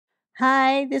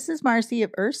Hi, this is Marcy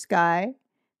of EarthSky.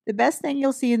 The best thing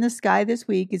you'll see in the sky this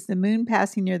week is the moon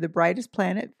passing near the brightest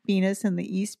planet, Venus, in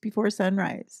the east before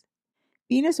sunrise.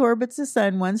 Venus orbits the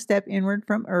sun one step inward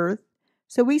from Earth,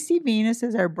 so we see Venus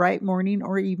as our bright morning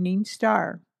or evening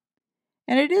star.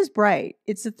 And it is bright.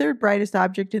 It's the third brightest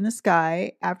object in the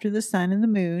sky after the sun and the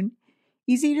moon,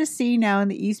 easy to see now in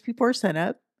the east before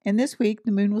sunup, and this week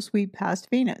the moon will sweep past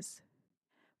Venus.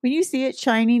 When you see it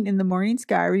shining in the morning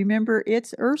sky, remember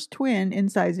it's Earth's twin in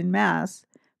size and mass,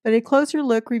 but a closer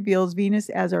look reveals Venus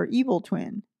as our evil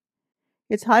twin.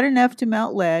 It's hot enough to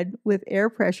melt lead with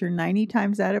air pressure 90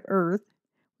 times that of Earth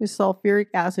with sulfuric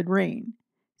acid rain.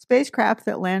 Spacecraft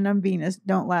that land on Venus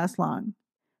don't last long.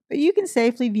 But you can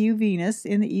safely view Venus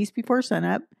in the east before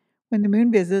sunup when the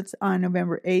moon visits on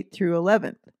November 8th through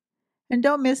 11th. And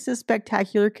don't miss the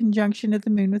spectacular conjunction of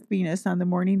the moon with Venus on the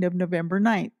morning of November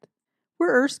 9th.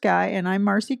 We're EarthSky, and I'm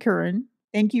Marcy Curran.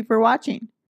 Thank you for watching.